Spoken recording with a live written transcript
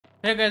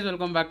Hey guys,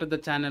 welcome back to the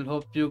channel.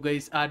 Hope you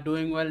guys are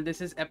doing well.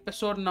 This is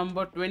episode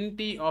number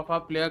 20 of our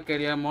player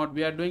career mode.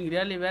 We are doing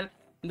really well.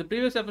 In the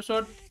previous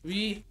episode,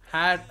 we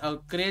had a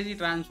crazy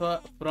transfer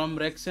from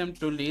Wrexham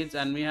to Leeds,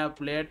 and we have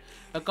played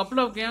a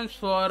couple of games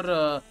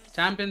for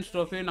Champions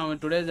Trophy. Now in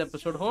today's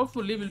episode,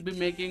 hopefully we'll be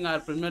making our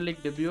Premier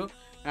League debut,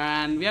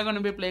 and we are going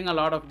to be playing a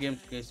lot of games,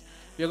 guys.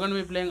 We are going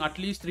to be playing at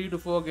least 3 to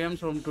 4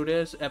 games from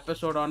today's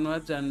episode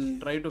onwards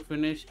and try to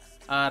finish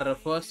our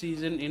first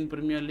season in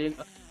Premier League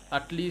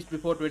at least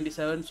before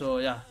 27. So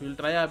yeah, we'll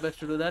try our best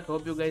to do that.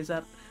 Hope you guys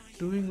are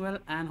doing well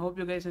and hope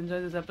you guys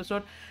enjoy this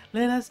episode.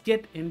 Let us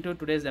get into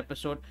today's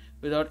episode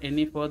without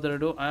any further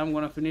ado. I am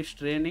gonna finish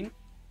training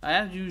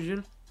as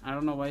usual. I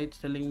don't know why it's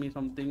telling me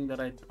something that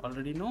I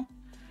already know,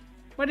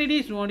 but it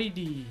is what it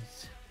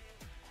is.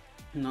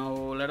 Now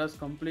let us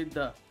complete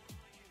the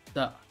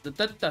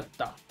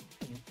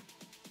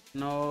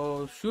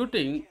now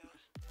shooting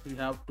we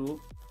have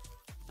two,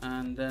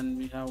 and then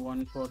we have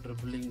one for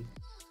dribbling.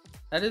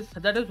 That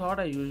is what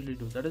I usually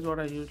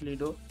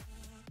do.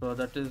 So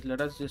that is,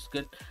 let us just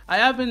get. I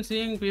have been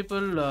seeing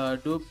people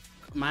do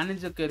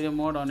manage the career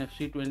mode on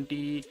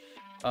FC25,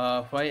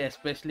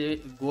 especially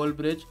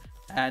Goalbridge,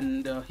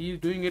 and he's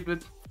doing it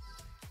with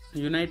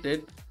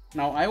United.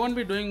 Now I won't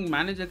be doing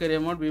manager career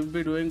mode. We will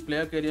be doing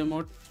player career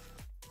mode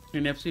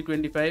in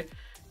FC25.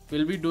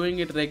 We'll be doing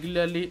it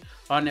regularly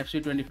on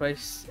FC25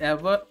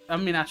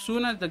 as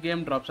soon as the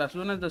game drops, as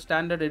soon as the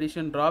standard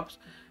edition drops,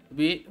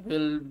 we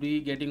will be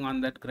getting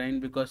on that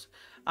grind, because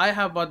I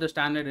have bought the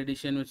standard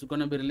edition, which is going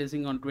to be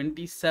releasing on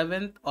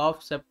 27th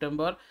of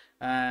September,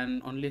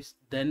 and only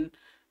then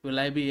will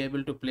I be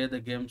able to play the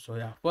game. So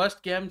yeah,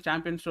 first game,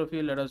 Champions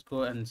Trophy. Let us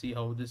go and see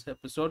how this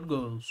episode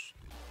goes.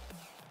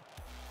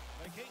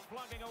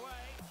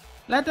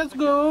 Let us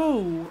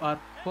go. Our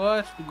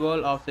first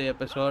goal of the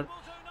episode,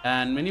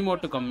 and many more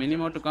to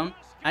come.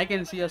 I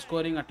can see us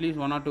scoring at least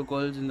 1 or 2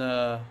 goals in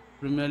the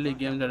Premier League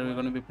games that we're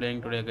going to be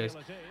playing today, guys.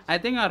 I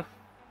think our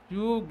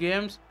few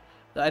games,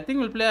 I think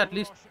we'll play at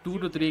least 2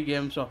 to 3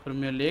 games of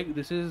Premier League.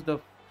 This is the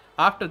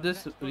after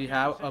this we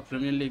have a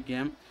Premier League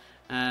game,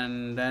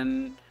 and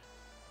then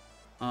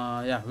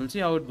yeah, we'll see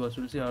how it goes.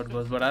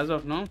 But as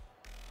of now,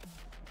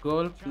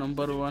 goal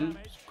number 1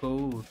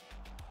 scored.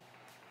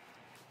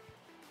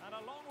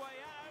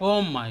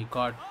 Oh my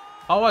god,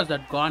 how was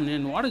that gone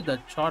in? What is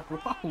that shot?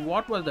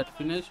 What was that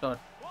finish shot?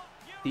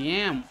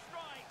 Damn.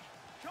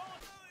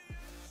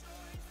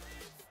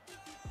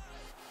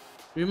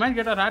 We might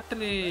get a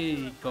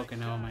hat-trick. Okay,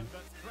 never mind.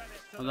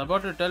 I was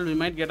about to tell we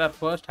might get our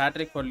first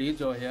hat-trick for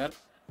Leeds over here,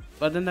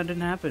 but then that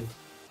didn't happen.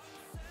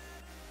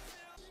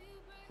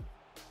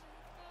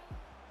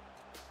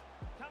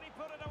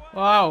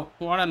 Wow,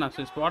 what an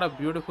assist. What a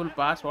beautiful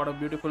pass. What a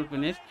beautiful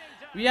finish.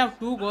 We have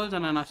 2 goals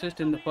and an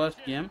assist in the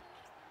first game.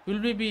 Will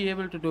we be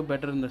able to do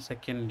better in the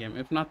second game?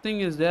 If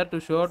nothing is there to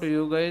show to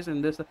you guys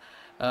in this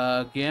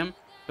game,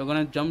 we're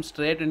going to jump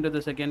straight into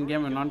the second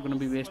game. We're not going to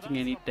be wasting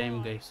any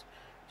time, guys.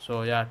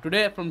 So yeah,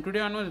 from today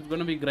onwards, it's going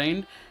to be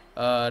grind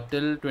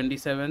till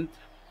 27th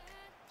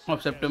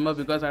of September,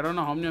 because I don't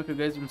know how many of you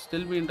guys will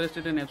still be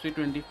interested in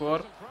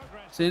FC24,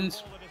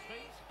 since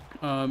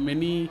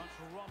many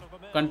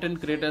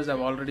content creators have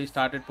already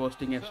started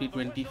posting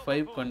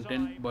FC25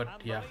 content. But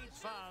yeah,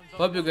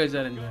 hope you guys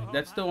are enjoying.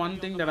 That's the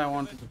one thing that I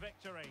want to do.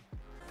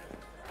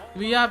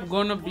 We are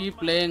going to be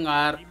making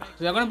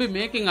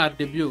our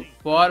debut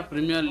for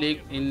Premier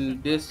League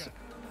in this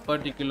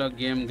particular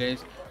game,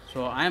 guys.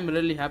 So I am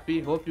really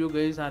happy. Hope you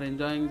guys are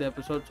enjoying the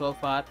episode so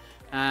far.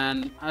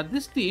 And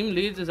this team,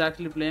 Leeds, is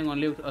actually playing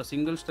only a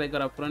single striker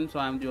up front, so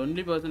I am the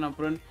only person up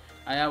front.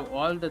 I have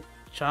all the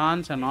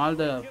chance and all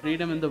the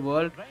freedom in the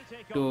world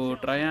to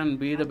try and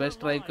be the best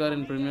striker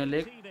in Premier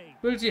League.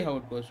 We'll see how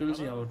it goes.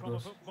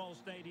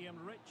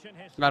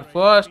 Our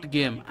first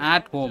game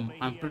at home.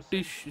 I'm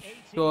pretty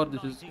sure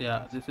this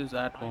is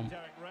at home.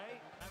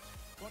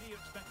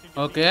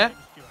 Okay.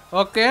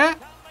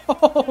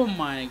 Oh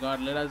my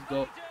god, let us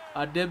go.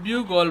 Our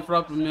debut goal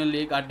for Premier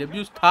League. Our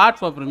debut start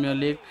for Premier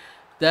League.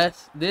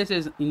 This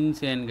is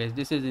insane, guys.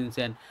 This is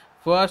insane.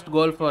 First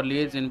goal for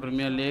Leeds in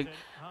Premier League,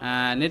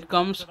 and it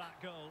comes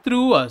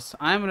through us.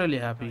 I'm really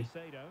happy.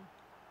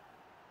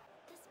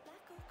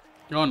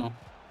 Oh no.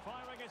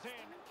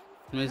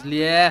 I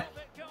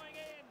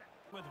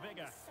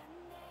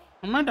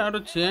might have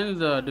to change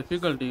the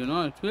difficulty,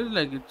 it feels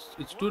like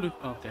it's too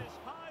difficult. Okay,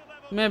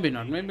 maybe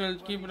not. Maybe I'll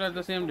keep it at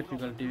the same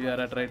difficulty we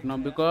are at right now,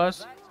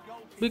 because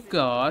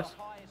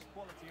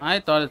I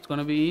thought it's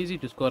gonna be easy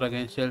to score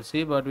against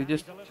Chelsea, but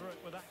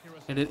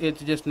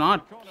it's just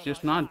not.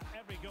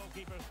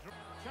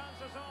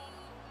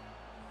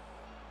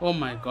 Oh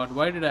my god,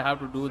 why did I have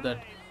to do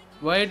that?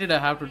 I could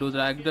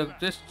have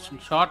just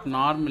shot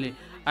normally.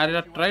 I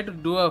tried to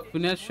do a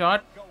finish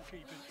shot,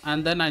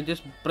 and then I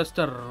just pressed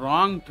the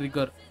wrong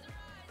trigger.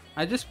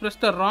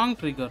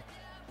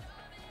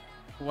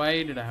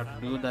 Why did I have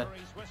to do that?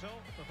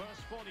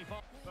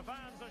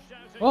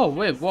 Oh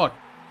wait, what?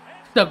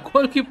 The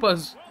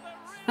goalkeeper's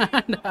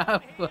hand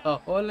have a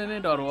hole in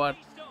it or what?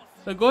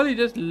 The goalie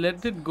just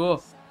let it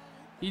go.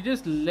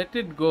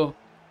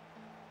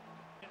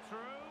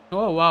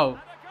 Oh wow.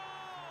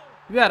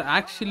 We are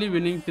actually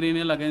winning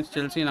 3-0 against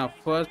Chelsea in our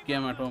first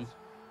game at home.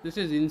 This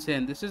is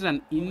insane. This is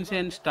an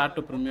insane start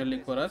to Premier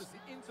League for us.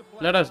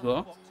 Let us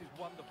go.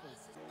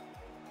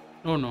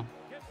 Oh no.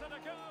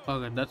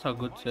 Okay, that's a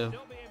good save.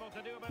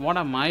 What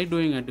am I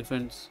doing at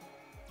defense?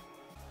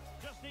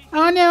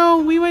 Oh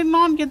no, we might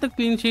not get the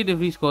clean sheet if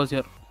he scores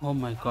here. Oh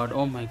my god,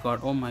 oh my god,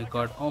 oh my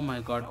god, oh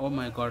my god, oh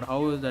my god.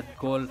 How is that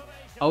goal?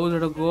 How is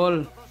it a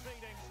goal?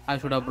 I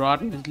should have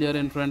brought Mislier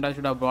in front. I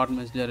should have brought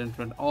Mislier in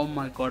front. Oh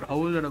my god,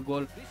 how is it a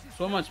goal?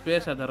 So much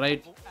space at the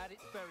right.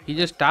 He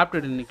just tapped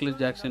it in Nicholas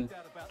Jackson.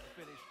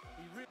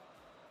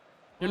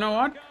 You know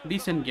what?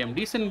 Decent game.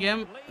 Decent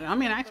game. I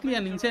mean, actually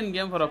an insane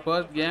game for a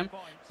first game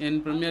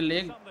in Premier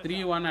League.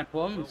 3-1 at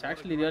home. It's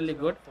actually really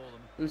good.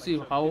 We'll see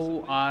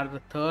how our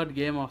third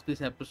game of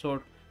this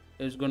episode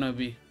is gonna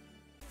be.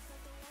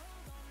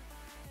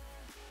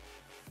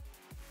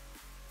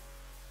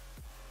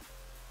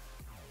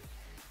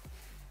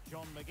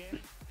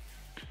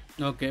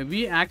 Okay,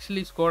 we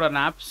actually scored an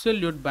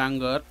absolute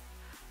banger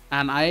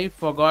and I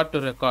forgot to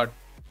record.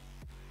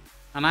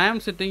 And I am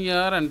sitting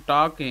here and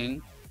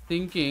talking,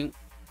 thinking,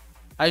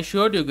 I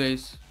showed you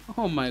guys.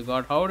 Oh my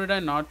god, how did I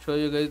not show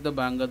you guys the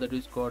banger that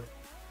we scored?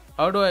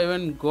 How do I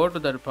even go to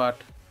that part?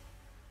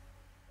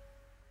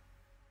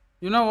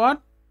 You know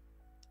what?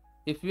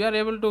 If we are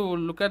able to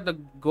look at the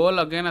goal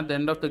again at the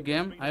end of the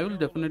game, I will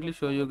definitely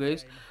show you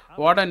guys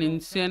what an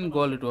insane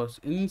goal it was.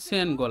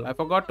 Insane goal. I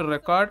forgot to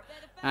record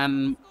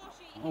and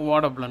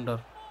what a blunder.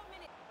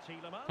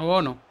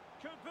 Oh no.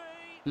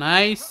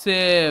 Nice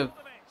save.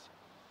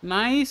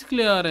 Nice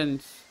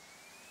clearance.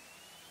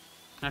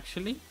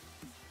 Actually.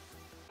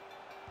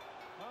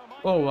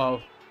 Oh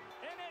wow.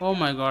 Oh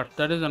my god.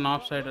 That is an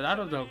offside. That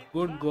was a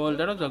good goal.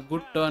 That was a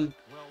good turn.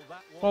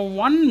 For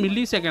 1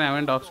 millisecond I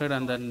went offside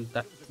and then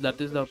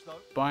that is the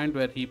point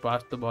where he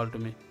passed the ball to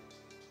me.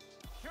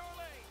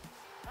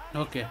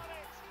 Okay.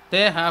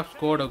 They have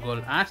scored a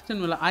goal.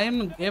 Aston Villa. I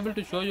am able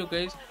to show you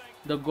guys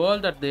the goal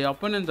that the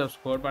opponents have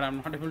scored, but I'm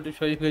not able to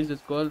show you guys the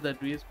goal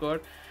that we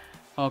scored.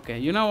 Okay,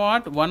 you know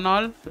what?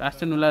 1-1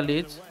 Aston Villa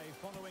leads.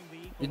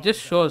 It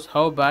just shows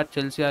how bad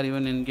Chelsea are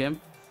even in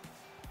game.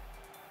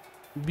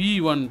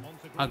 B1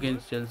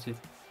 against Chelsea.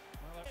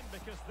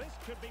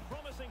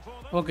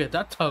 Okay,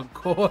 that's a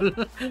goal.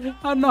 I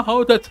don't know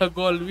how that's a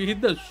goal. We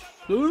hit the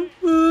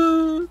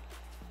shoe.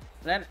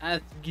 Let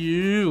us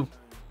go.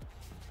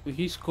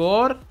 He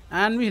score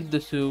and we hit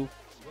the shoe.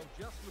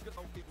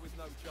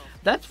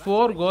 That's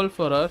 4 goals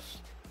for us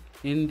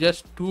in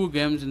just 2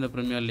 games in the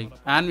Premier League.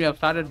 And we have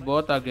started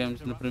both our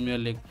games in the Premier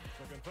League.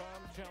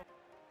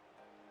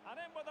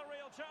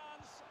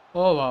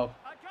 Oh wow.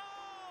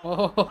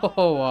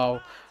 Oh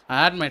wow.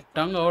 I had my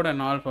tongue out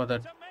and all for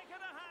that.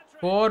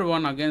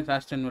 4-1 against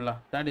Aston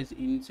Villa. That is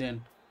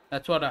insane.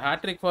 That's what a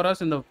hat-trick for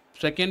us in the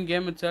second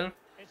game itself.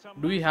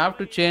 Do we have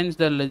to change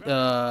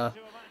the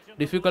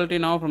difficulty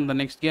now from the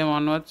next game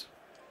onwards?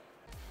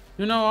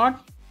 You know what?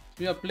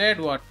 We have played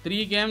what?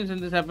 3 games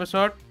in this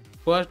episode.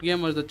 First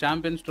game was the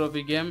Champions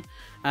Trophy game.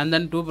 And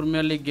then 2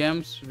 Premier League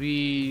games.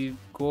 We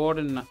scored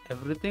in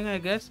everything, I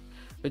guess.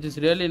 Which is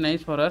really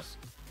nice for us.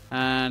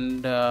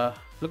 And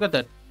look at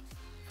that.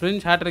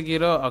 Fringe hat-trick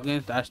hero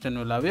against Aston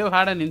Villa. We have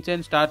had an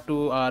insane start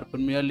to our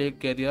Premier League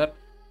career,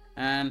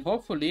 and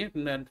hopefully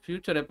in the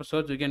future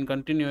episodes we can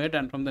continue it.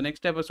 And from the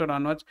next episode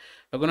onwards,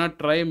 we're gonna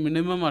try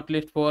minimum at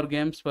least 4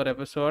 games per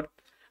episode.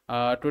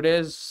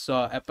 Today's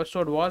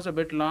episode was a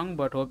bit long,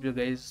 but hope you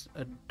guys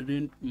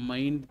didn't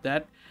mind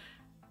that.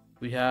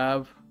 We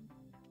have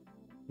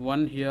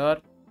one here.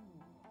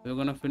 We're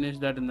gonna finish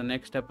that in the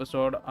next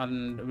episode,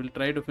 and we'll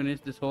try to finish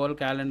this whole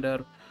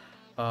calendar,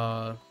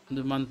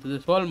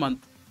 this whole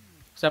month.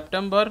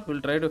 September, we'll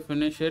try to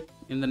finish it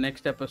in the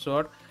next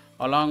episode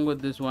along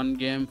with this one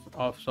game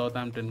of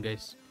Southampton,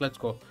 guys. Let's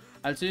go.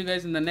 I'll see you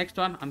guys in the next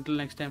one. Until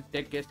next time,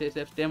 take care, stay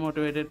safe, stay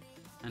motivated,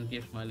 and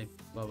keep smiling.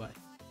 Bye bye.